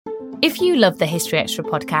If you love the History Extra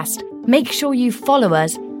podcast, make sure you follow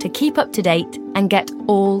us to keep up to date and get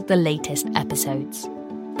all the latest episodes.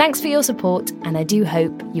 Thanks for your support, and I do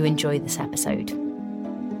hope you enjoy this episode.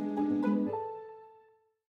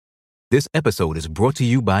 This episode is brought to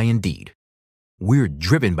you by Indeed. We're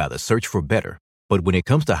driven by the search for better, but when it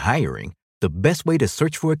comes to hiring, the best way to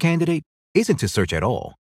search for a candidate isn't to search at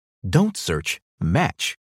all. Don't search,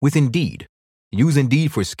 match with Indeed. Use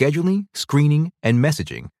Indeed for scheduling, screening, and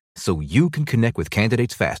messaging so you can connect with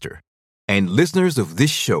candidates faster. And listeners of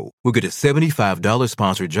this show will get a $75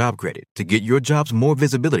 sponsored job credit to get your jobs more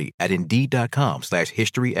visibility at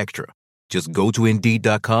Indeed.com/historyextra. Just go to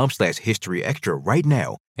Indeed.com/historyextra right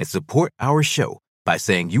now and support our show by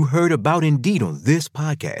saying you heard about Indeed on this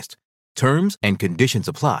podcast. Terms and conditions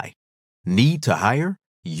apply. Need to hire?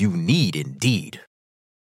 You need Indeed.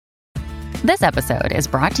 This episode is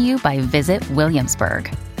brought to you by Visit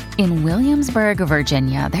Williamsburg. In Williamsburg,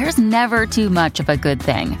 Virginia, there's never too much of a good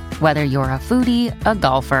thing. Whether you're a foodie, a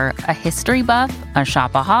golfer, a history buff, a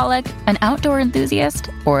shopaholic, an outdoor enthusiast,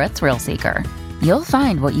 or a thrill seeker, you'll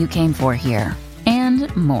find what you came for here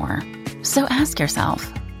and more. So ask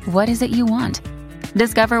yourself, what is it you want?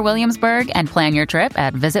 Discover Williamsburg and plan your trip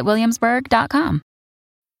at visitwilliamsburg.com.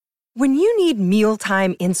 When you need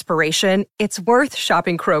mealtime inspiration, it's worth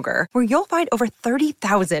shopping Kroger, where you'll find over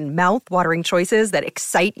 30,000 mouth-watering choices that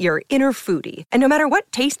excite your inner foodie. And no matter what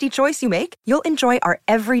tasty choice you make, you'll enjoy our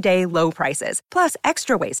everyday low prices, plus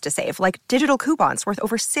extra ways to save, like digital coupons worth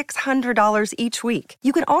over $600 each week.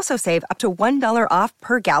 You can also save up to $1 off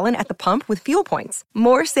per gallon at the pump with fuel points.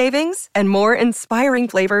 More savings and more inspiring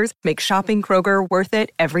flavors make shopping Kroger worth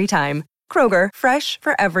it every time. Kroger, fresh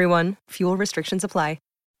for everyone. Fuel restrictions apply.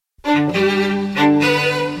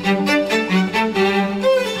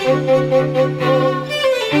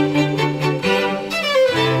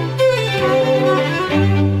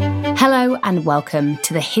 Hello and welcome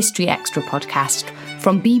to the History Extra podcast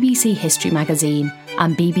from BBC History Magazine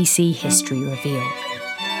and BBC History Revealed.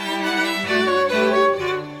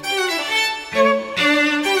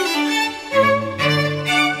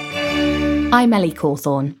 I'm Ellie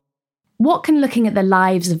Cawthorne. What can looking at the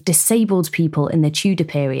lives of disabled people in the Tudor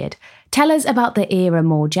period tell us about the era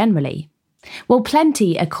more generally? Well,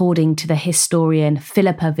 plenty, according to the historian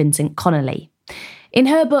Philippa Vincent Connolly. In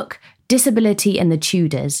her book, Disability in the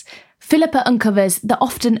Tudors, Philippa uncovers the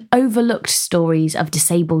often overlooked stories of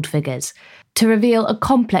disabled figures to reveal a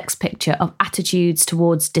complex picture of attitudes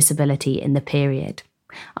towards disability in the period.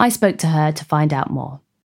 I spoke to her to find out more.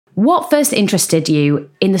 What first interested you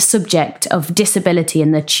in the subject of disability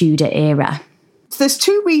in the Tudor era? There's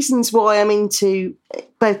two reasons why I'm into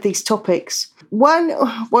both these topics. One,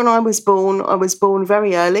 when I was born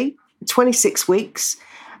very early, 26 weeks,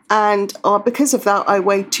 and because of that, I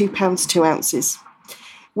weighed 2 pounds 2 ounces,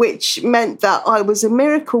 which meant that I was a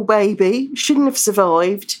miracle baby, shouldn't have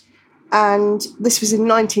survived. And this was in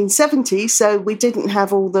 1970, so we didn't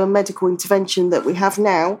have all the medical intervention that we have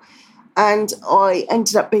now. And I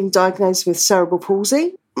ended up being diagnosed with cerebral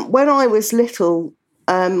palsy. When I was little,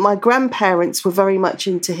 my grandparents were very much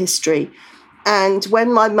into history. And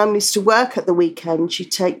when my mum used to work at the weekend,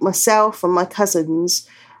 she'd take myself and my cousins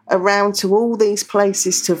around to all these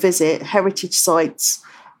places to visit, heritage sites.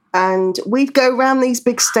 And we'd go around these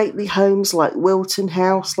big stately homes like Wilton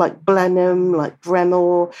House, like Blenheim, like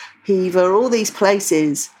Bremore, Hever, all these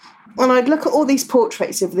places. And I'd look at all these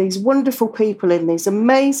portraits of these wonderful people in these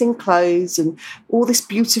amazing clothes and all this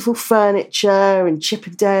beautiful furniture and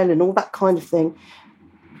Chippendale and all that kind of thing.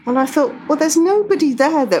 And I thought, well, there's nobody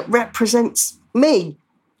there that represents me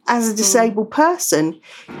as a disabled person.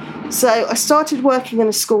 So I started working in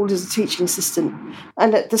a school as a teaching assistant.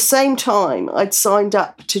 And at the same time, I'd signed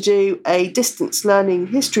up to do a distance learning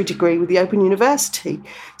history degree with the Open University.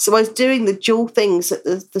 So I was doing the dual things at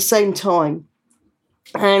the same time.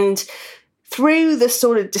 And through the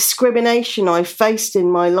sort of discrimination I faced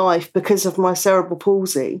in my life because of my cerebral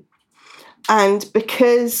palsy, and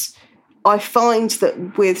because I find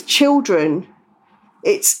that with children,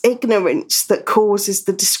 it's ignorance that causes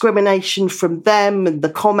the discrimination from them and the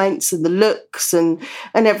comments and the looks and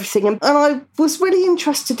everything. And I was really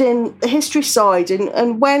interested in the history side.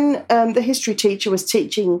 And when the history teacher was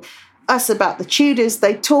teaching us about the Tudors,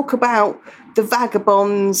 they talk about the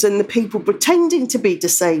vagabonds and the people pretending to be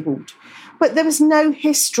disabled. But there was no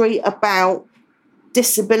history about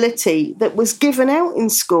disability that was given out in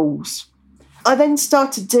schools. I then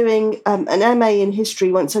started doing an MA in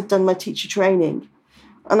history once I'd done my teacher training.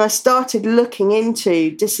 And I started looking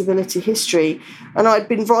into disability history. And I'd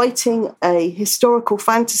been writing a historical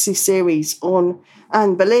fantasy series on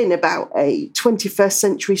Anne Boleyn about a 21st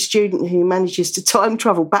century student who manages to time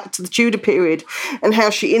travel back to the Tudor period and how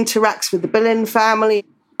she interacts with the Boleyn family.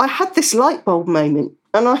 I had this light bulb moment,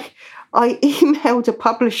 and I emailed a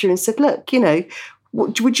publisher and said, look,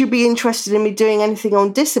 would you be interested in me doing anything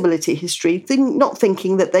on disability history? Not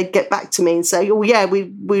thinking that they'd get back to me and say, oh, yeah,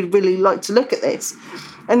 we'd really like to look at this.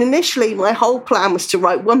 And initially, my whole plan was to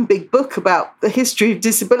write one big book about the history of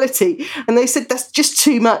disability. And they said, that's just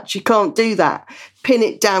too much. You can't do that. Pin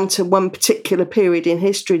it down to one particular period in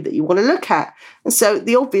history that you want to look at. And so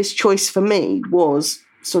the obvious choice for me was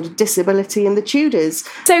sort of disability in the Tudors.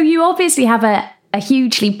 So you obviously have a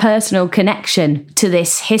hugely personal connection to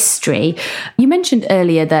this history. You mentioned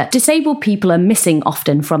earlier that disabled people are missing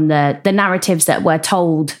often from the narratives that we're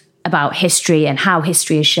told about history and how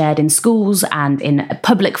history is shared in schools and in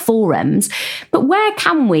public forums. But where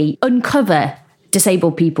can we uncover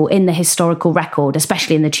disabled people in the historical record,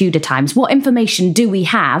 especially in the Tudor times? What information do we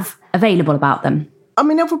have available about them? I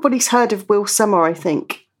mean, everybody's heard of Will Sommer, I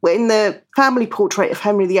think. In the family portrait of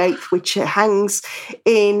Henry VIII, which hangs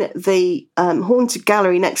in the Haunted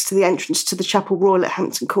Gallery next to the entrance to the Chapel Royal at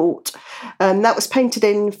Hampton Court. That was painted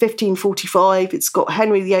in 1545. It's got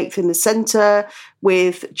Henry VIII in the centre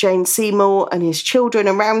with Jane Seymour and his children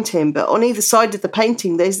around him. But on either side of the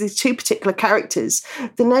painting, there's these two particular characters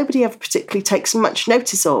that nobody ever particularly takes much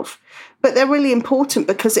notice of. But they're really important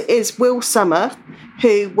because it is Will Sommer,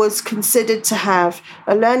 who was considered to have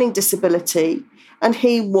a learning disability, and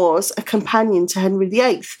he was a companion to Henry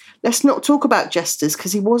VIII. Let's not talk about jesters,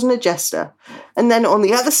 because he wasn't a jester. And then on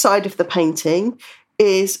the other side of the painting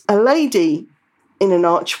is a lady in an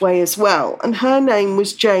archway as well, and her name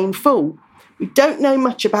was Jane Full. We don't know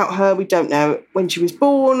much about her. We don't know when she was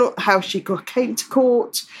born, how she came to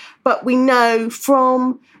court, but we know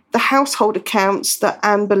from the household accounts that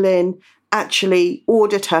Anne Boleyn actually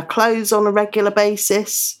ordered her clothes on a regular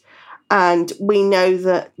basis. And we know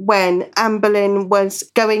that when Anne Boleyn was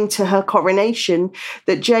going to her coronation,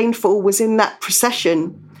 that Jane Full was in that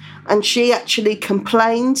procession. And she actually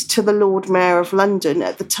complained to the Lord Mayor of London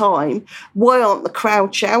at the time, why aren't the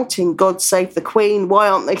crowd shouting, God save the Queen? Why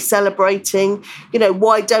aren't they celebrating?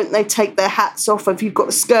 Why don't they take their hats off? Have you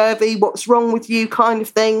got scurvy? What's wrong with you? Kind of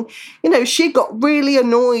thing. She got really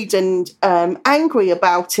annoyed and angry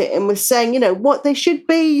about it and was saying, what they should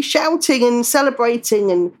be shouting and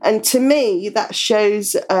celebrating. And to me, that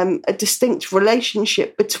shows a distinct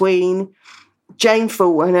relationship between Jane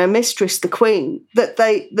Full and her mistress, the Queen,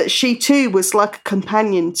 that she too was like a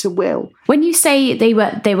companion to Will. When you say they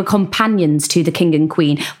were companions to the King and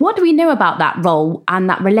Queen, what do we know about that role and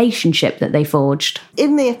that relationship that they forged?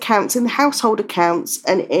 In the accounts, in the household accounts,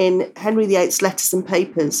 and in Henry VIII's letters and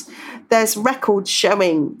papers, there's records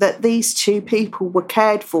showing that these two people were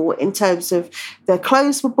cared for in terms of their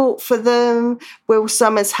clothes were bought for them. Will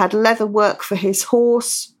Sommers had leather work for his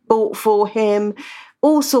horse bought for him.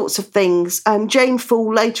 All sorts of things. Jane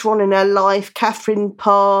Full, later on in her life, Catherine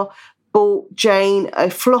Parr bought Jane a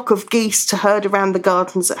flock of geese to herd around the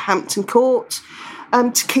gardens at Hampton Court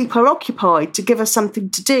to keep her occupied, to give her something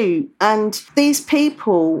to do. And these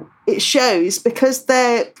people, it shows, because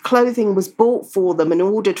their clothing was bought for them and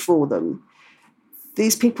ordered for them,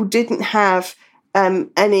 these people didn't have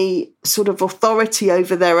any sort of authority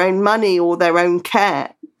over their own money or their own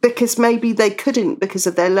care, because maybe they couldn't because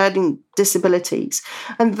of their learning disabilities.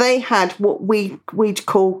 And they had what we'd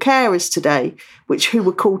call carers today, who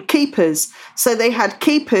were called keepers. So they had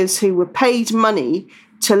keepers who were paid money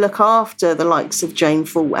to look after the likes of Jane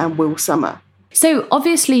Full and Will Sommer. So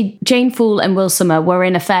obviously Jane Full and Will Sommer were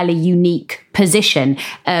in a fairly unique position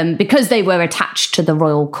because they were attached to the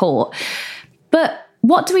royal court. But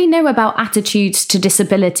what do we know about attitudes to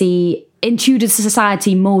disability in Tudor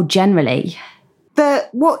society more generally?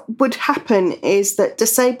 What would happen is that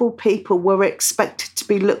disabled people were expected to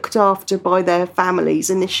be looked after by their families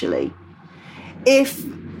initially. If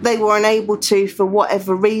they were unable to, for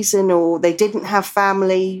whatever reason, or they didn't have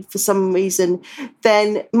family for some reason,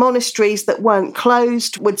 then monasteries that weren't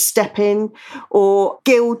closed would step in, or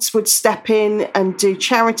guilds would step in and do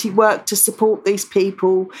charity work to support these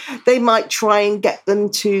people. They might try and get them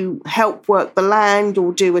to help work the land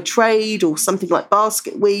or do a trade or something like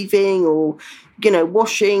basket weaving or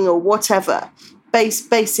washing or whatever,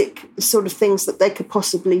 basic sort of things that they could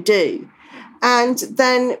possibly do. And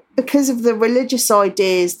then because of the religious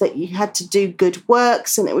ideas that you had to do good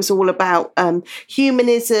works and it was all about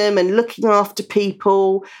humanism and looking after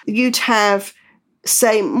people, you'd have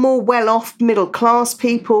say, more well-off middle-class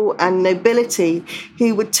people and nobility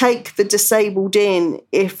who would take the disabled in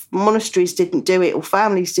if monasteries didn't do it or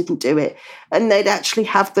families didn't do it. And they'd actually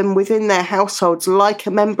have them within their households like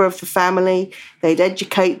a member of the family. They'd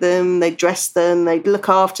educate them, they'd dress them, they'd look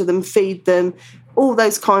after them, feed them, all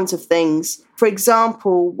those kinds of things. For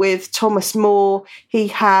example, with Thomas More, he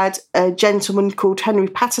had a gentleman called Henry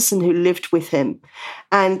Patterson who lived with him.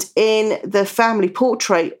 And in the family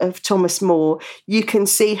portrait of Thomas More, you can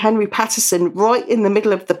see Henry Patterson right in the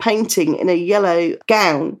middle of the painting in a yellow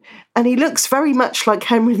gown. And he looks very much like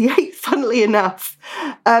Henry VIII, funnily enough.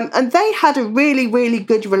 And they had a really, really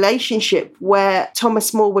good relationship where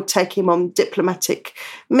Thomas More would take him on diplomatic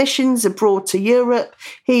missions abroad to Europe.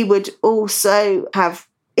 He would also have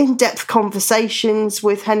in-depth conversations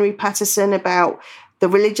with Henry Patterson about the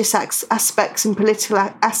religious aspects and political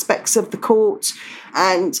aspects of the court.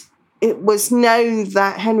 And it was known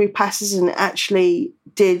that Henry Patterson actually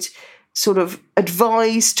did sort of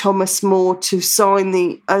advise Thomas More to sign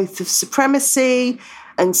the Oath of Supremacy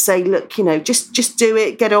and say, look, you know, just do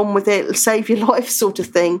it, get on with it, save your life sort of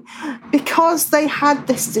thing. Because they had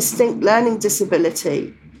this distinct learning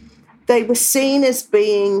disability, they were seen as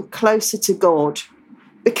being closer to God.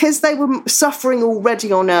 Because they were suffering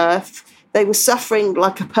already on earth, they were suffering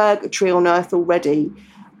like a purgatory on earth already,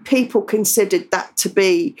 people considered that to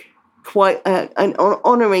be quite an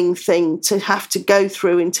honouring thing to have to go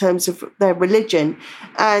through in terms of their religion.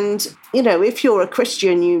 And, you know, if you're a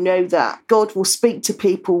Christian, you know that God will speak to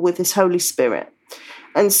people with his Holy Spirit.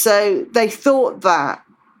 And so they thought that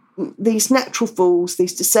these natural fools,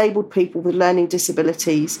 these disabled people with learning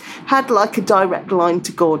disabilities, had like a direct line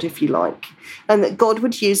to God, if you like, and that God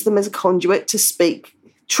would use them as a conduit to speak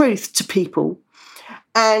truth to people.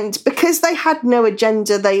 And because they had no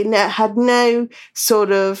agenda, they had no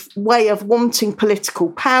sort of way of wanting political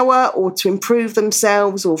power or to improve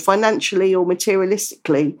themselves or financially or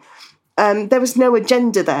materialistically, there was no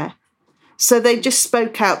agenda there. So they just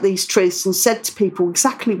spoke out these truths and said to people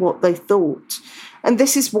exactly what they thought. And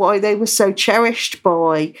this is why they were so cherished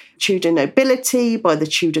by Tudor nobility, by the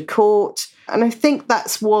Tudor court. And I think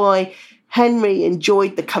that's why Henry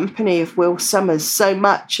enjoyed the company of Will Somers so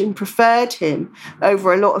much and preferred him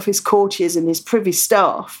over a lot of his courtiers and his privy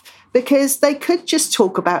staff, because they could just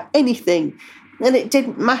talk about anything and it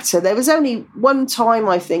didn't matter. There was only one time,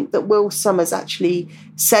 I think, that Will Somers actually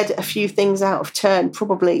said a few things out of turn,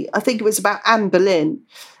 probably. I think it was about Anne Boleyn.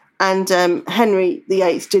 And Henry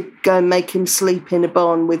VIII did go and make him sleep in a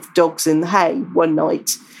barn with dogs in the hay one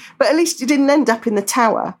night. But at least he didn't end up in the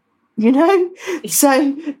Tower, you know?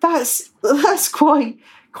 So that's quite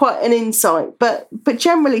an insight. But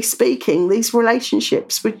generally speaking, these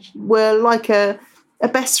relationships were like a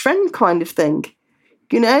best friend kind of thing.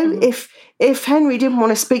 You know, if Henry didn't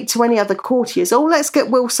want to speak to any other courtiers, let's get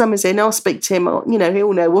Will Somers in, I'll speak to him, or, you know,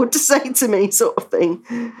 he'll know what to say to me, sort of thing.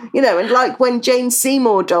 You know, and like when Jane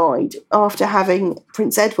Seymour died after having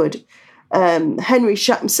Prince Edward, Henry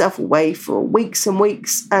shut himself away for weeks and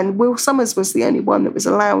weeks, and Will Somers was the only one that was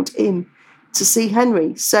allowed in to see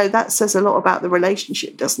Henry. So that says a lot about the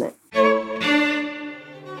relationship, doesn't it?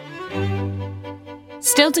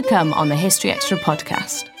 Still to come on the History Extra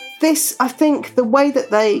podcast. This, I think, the way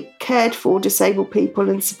that they cared for disabled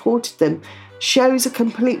people and supported them shows a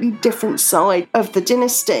completely different side of the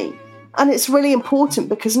dynasty. And it's really important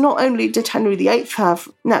because not only did Henry VIII have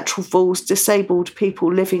natural fools, disabled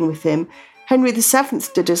people living with him, Henry VII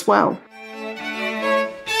did as well.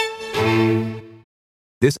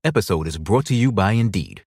 This episode is brought to you by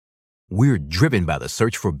Indeed. We're driven by the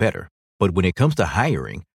search for better, but when it comes to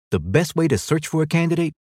hiring, the best way to search for a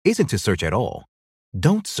candidate isn't to search at all.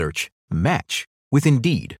 Don't search, match with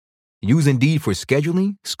Indeed. Use Indeed for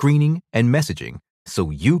scheduling, screening, and messaging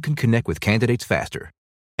so you can connect with candidates faster.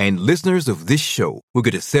 And listeners of this show will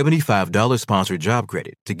get a $75 sponsored job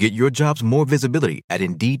credit to get your jobs more visibility at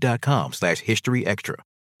Indeed.com/HistoryExtra.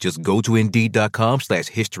 Just go to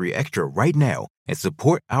Indeed.com/HistoryExtra right now and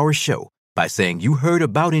support our show by saying you heard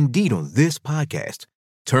about Indeed on this podcast.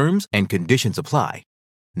 Terms and conditions apply.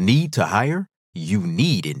 Need to hire? You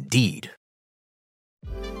need Indeed.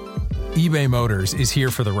 eBay Motors is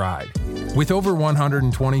here for the ride. With over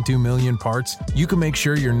 122 million parts, you can make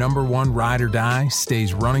sure your number one ride or die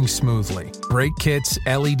stays running smoothly. Brake kits,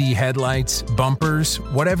 LED headlights, bumpers,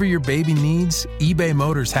 whatever your baby needs, eBay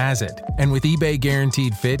Motors has it. And with eBay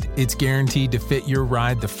Guaranteed Fit, it's guaranteed to fit your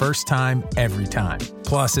ride the first time, every time.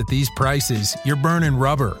 Plus, at these prices, you're burning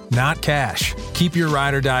rubber, not cash. Keep your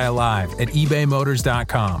ride or die alive at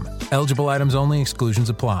ebaymotors.com. Eligible items only. Exclusions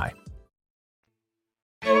apply.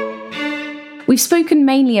 We've spoken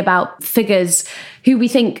mainly about figures who we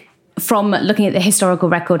think from looking at the historical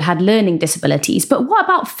record, had learning disabilities. But what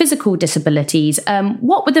about physical disabilities?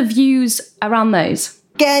 What were the views around those?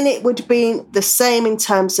 Again, it would be the same in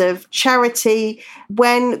terms of charity.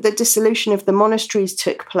 When the dissolution of the monasteries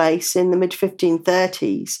took place in the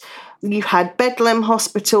mid-1530s, you had Bedlam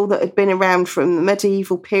Hospital that had been around from the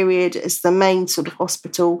medieval period as the main sort of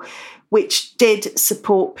hospital, which did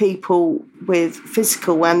support people with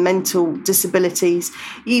physical and mental disabilities.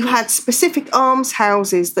 You had specific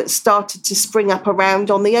almshouses that started to spring up around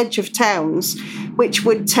on the edge of towns, which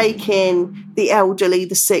would take in the elderly,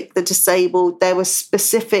 the sick, the disabled. There were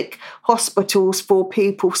specific hospitals for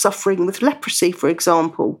people suffering with leprosy, for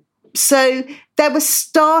example. So there was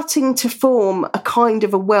starting to form a kind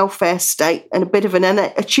of a welfare state and a bit of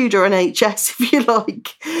a Tudor NHS, if you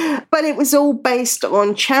like. But it was all based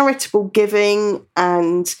on charitable giving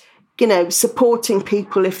and, supporting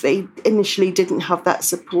people if they initially didn't have that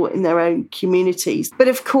support in their own communities. But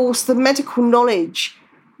of course, the medical knowledge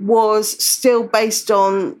was still based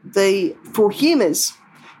on the four humours.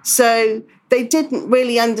 So they didn't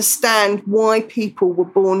really understand why people were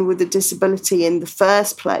born with a disability in the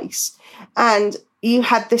first place. And you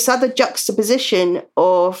had this other juxtaposition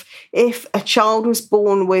of if a child was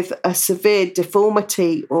born with a severe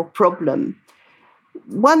deformity or problem,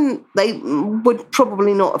 one, they would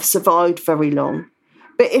probably not have survived very long.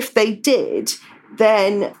 But if they did,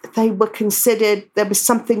 then they were considered, there was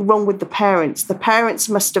something wrong with the parents. The parents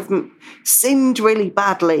must have sinned really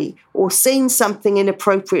badly or seen something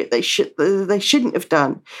inappropriate they shouldn't have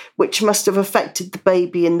done, which must have affected the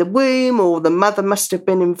baby in the womb, or the mother must have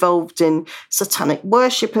been involved in satanic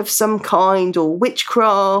worship of some kind or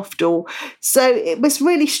witchcraft. So it was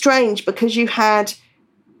really strange because you had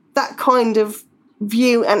that kind of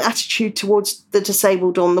view and attitude towards the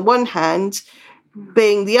disabled on the one hand,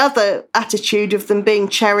 being the other attitude of them being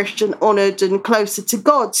cherished and honoured and closer to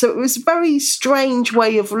God. So it was a very strange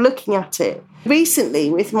way of looking at it.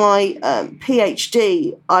 Recently, with my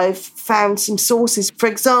PhD, I've found some sources. For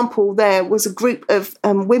example, there was a group of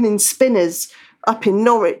women spinners up in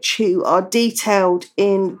Norwich who are detailed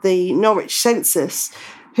in the Norwich census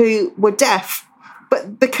who were deaf.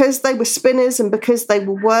 But because they were spinners and because they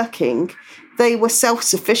were working, they were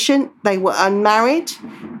self-sufficient, they were unmarried.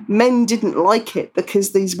 Men didn't like it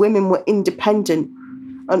because these women were independent.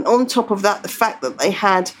 And on top of that, the fact that they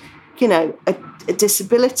had, a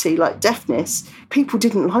disability like deafness, people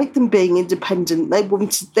didn't like them being independent.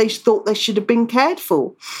 They thought they should have been cared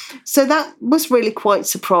for. So that was really quite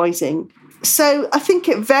surprising. So I think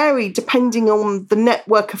it varied depending on the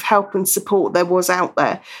network of help and support there was out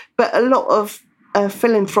there. But a lot of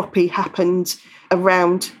philanthropy happened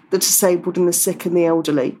around the disabled and the sick and the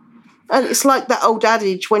elderly. And it's like that old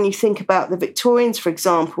adage, when you think about the Victorians, for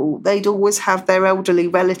example, they'd always have their elderly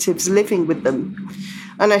relatives living with them.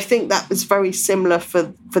 And I think that was very similar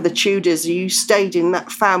for the Tudors. You stayed in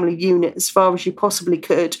that family unit as far as you possibly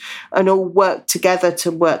could and all worked together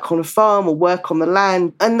to work on a farm or work on the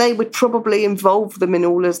land. And they would probably involve them in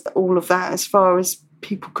all of that as far as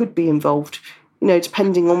people could be involved,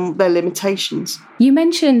 depending on their limitations. You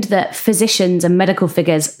mentioned that physicians and medical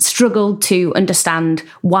figures struggled to understand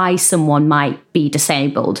why someone might be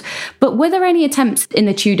disabled. But were there any attempts in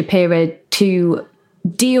the Tudor period to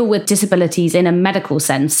deal with disabilities in a medical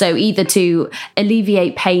sense? So either to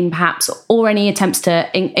alleviate pain, perhaps, or any attempts to,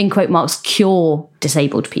 in quote marks, cure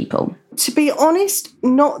disabled people? To be honest,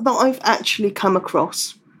 not that I've actually come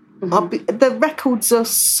across. Mm-hmm. The records are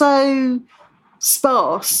so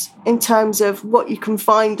sparse in terms of what you can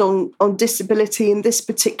find on disability in this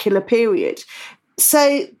particular period.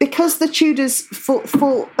 So because the Tudors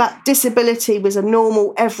thought that disability was a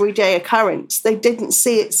normal everyday occurrence, they didn't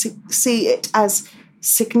see it as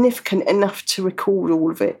significant enough to record all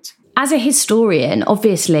of it. As a historian,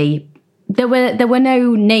 obviously, there were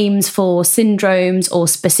no names for syndromes or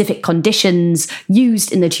specific conditions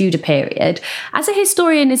used in the Tudor period. As a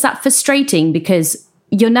historian, is that frustrating because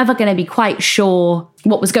you're never going to be quite sure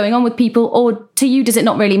what was going on with people, or to you, does it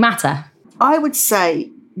not really matter? I would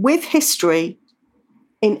say with history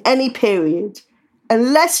in any period,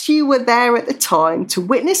 unless you were there at the time to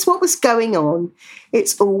witness what was going on,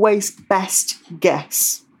 it's always best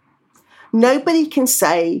guess. Nobody can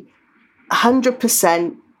say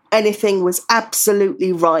 100% anything was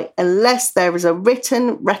absolutely right unless there is a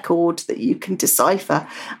written record that you can decipher.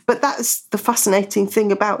 But that's the fascinating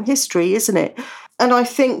thing about history, isn't it? And I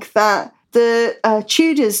think that the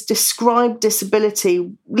Tudors described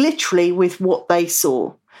disability literally with what they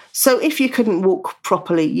saw. So if you couldn't walk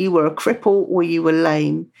properly, you were a cripple or you were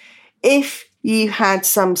lame. If you had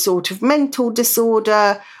some sort of mental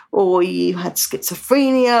disorder or you had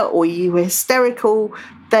schizophrenia, or you were hysterical,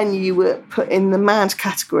 then you were put in the mad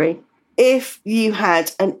category. If you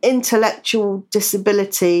had an intellectual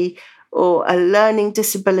disability or a learning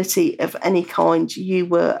disability of any kind, you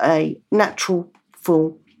were a natural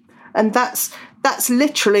fool. And that's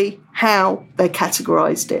literally how they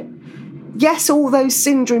categorised it. Yes, all those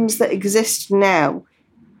syndromes that exist now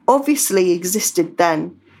obviously existed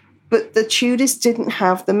then, but the Tudors didn't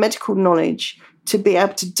have the medical knowledge to be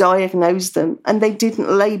able to diagnose them, and they didn't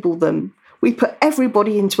label them. We put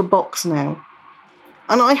everybody into a box now.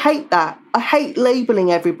 And I hate that. I hate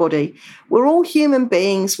labelling everybody. We're all human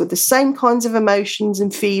beings with the same kinds of emotions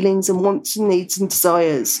and feelings and wants and needs and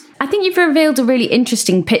desires. I think you've revealed a really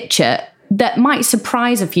interesting picture that might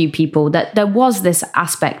surprise a few people, that there was this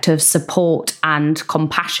aspect of support and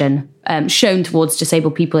compassion shown towards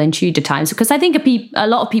disabled people in Tudor times, because I think a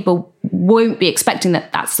lot of people won't be expecting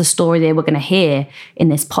that that's the story they were going to hear in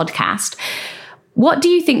this podcast. What do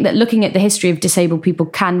you think that looking at the history of disabled people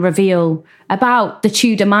can reveal about the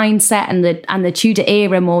Tudor mindset and the Tudor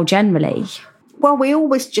era more generally? Well, we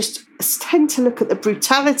always just tend to look at the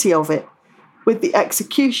brutality of it, with the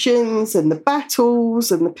executions and the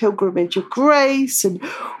battles and the Pilgrimage of Grace and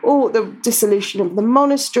all the dissolution of the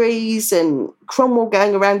monasteries and Cromwell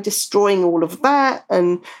going around destroying all of that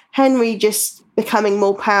and Henry just becoming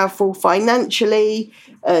more powerful financially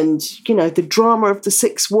and, you know, the drama of the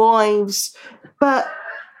 6 wives. But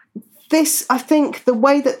this, I think, the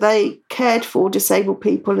way that they cared for disabled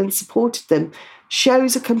people and supported them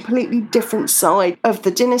shows a completely different side of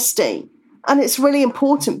the dynasty. And it's really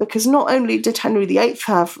important because not only did Henry VIII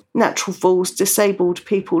have natural fools, disabled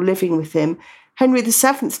people living with him, Henry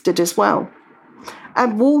VII did as well.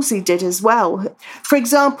 And Wolsey did as well. For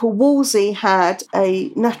example, Wolsey had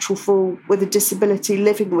a natural fool with a disability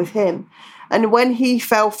living with him. And when he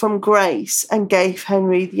fell from grace and gave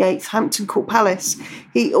Henry VIII Hampton Court Palace,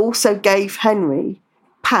 he also gave Henry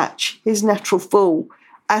Patch, his natural fool,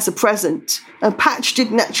 as a present. And Patch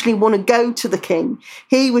didn't actually want to go to the king.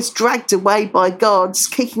 He was dragged away by guards,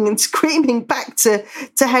 kicking and screaming back to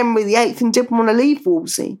Henry VIII and didn't want to leave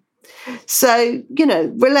Wolsey. So, you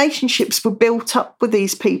know, relationships were built up with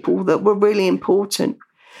these people that were really important.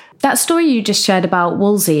 That story you just shared about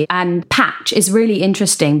Wolsey and Patch is really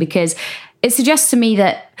interesting because it suggests to me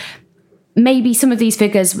that maybe some of these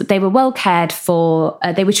figures, they were well cared for,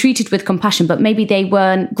 they were treated with compassion, but maybe they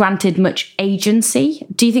weren't granted much agency.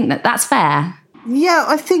 Do you think that that's fair? Yeah,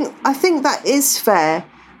 I think that is fair.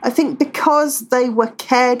 I think because they were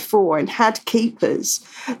cared for and had keepers,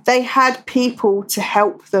 they had people to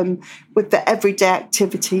help them with the everyday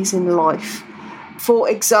activities in life. For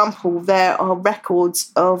example, there are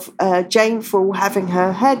records of Jane Fool having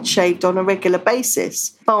her head shaved on a regular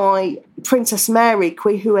basis by Princess Mary,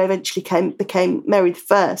 who eventually became Mary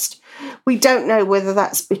I. We don't know whether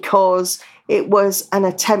that's because it was an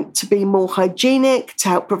attempt to be more hygienic, to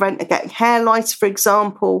help prevent her getting hair lice, for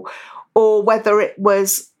example, or whether it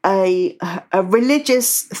was a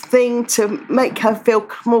religious thing to make her feel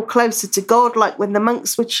more closer to God, like when the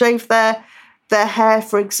monks would shave their hair,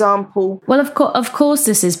 for example. Well, of course,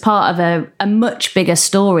 this is part of a much bigger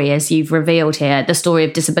story, as you've revealed here, the story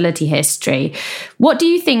of disability history. What do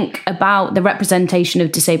you think about the representation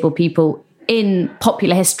of disabled people in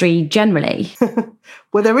popular history generally?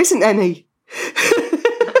 Well, there isn't any.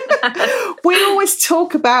 We always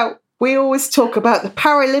talk about the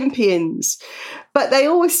Paralympians, but they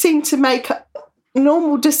always seem to make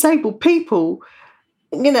normal disabled people,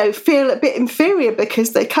 you know, feel a bit inferior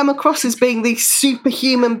because they come across as being these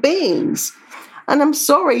superhuman beings. And I'm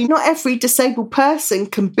sorry, not every disabled person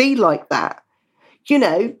can be like that. You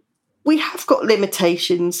know, we have got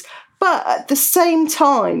limitations, but at the same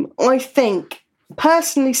time, I think,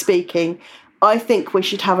 personally speaking, I think we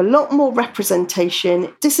should have a lot more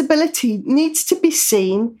representation. Disability needs to be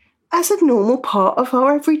seen as a normal part of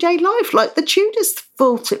our everyday life, like the Tudors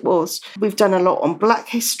thought it was. We've done a lot on Black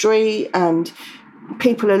history and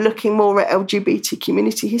people are looking more at LGBT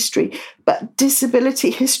community history, but disability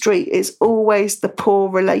history is always the poor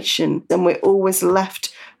relation, and we're always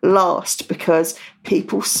left last because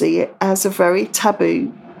people see it as a very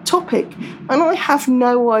taboo topic, and I have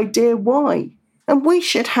no idea why. And we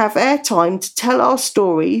should have airtime to tell our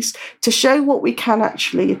stories, to show what we can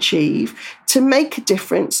actually achieve, to make a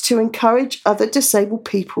difference, to encourage other disabled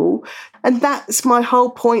people. And that's my whole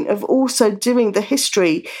point of also doing the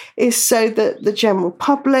history, is so that the general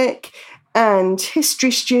public and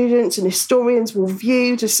history students and historians will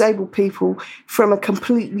view disabled people from a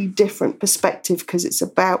completely different perspective, because it's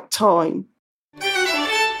about time.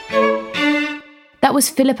 That was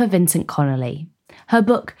Philippa Vincent Connolly. Her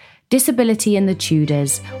book, Disability in the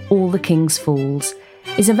Tudors, All the King's Fools,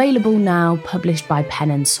 is available now, published by Pen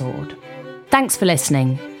and Sword. Thanks for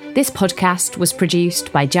listening. This podcast was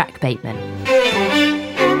produced by Jack Bateman.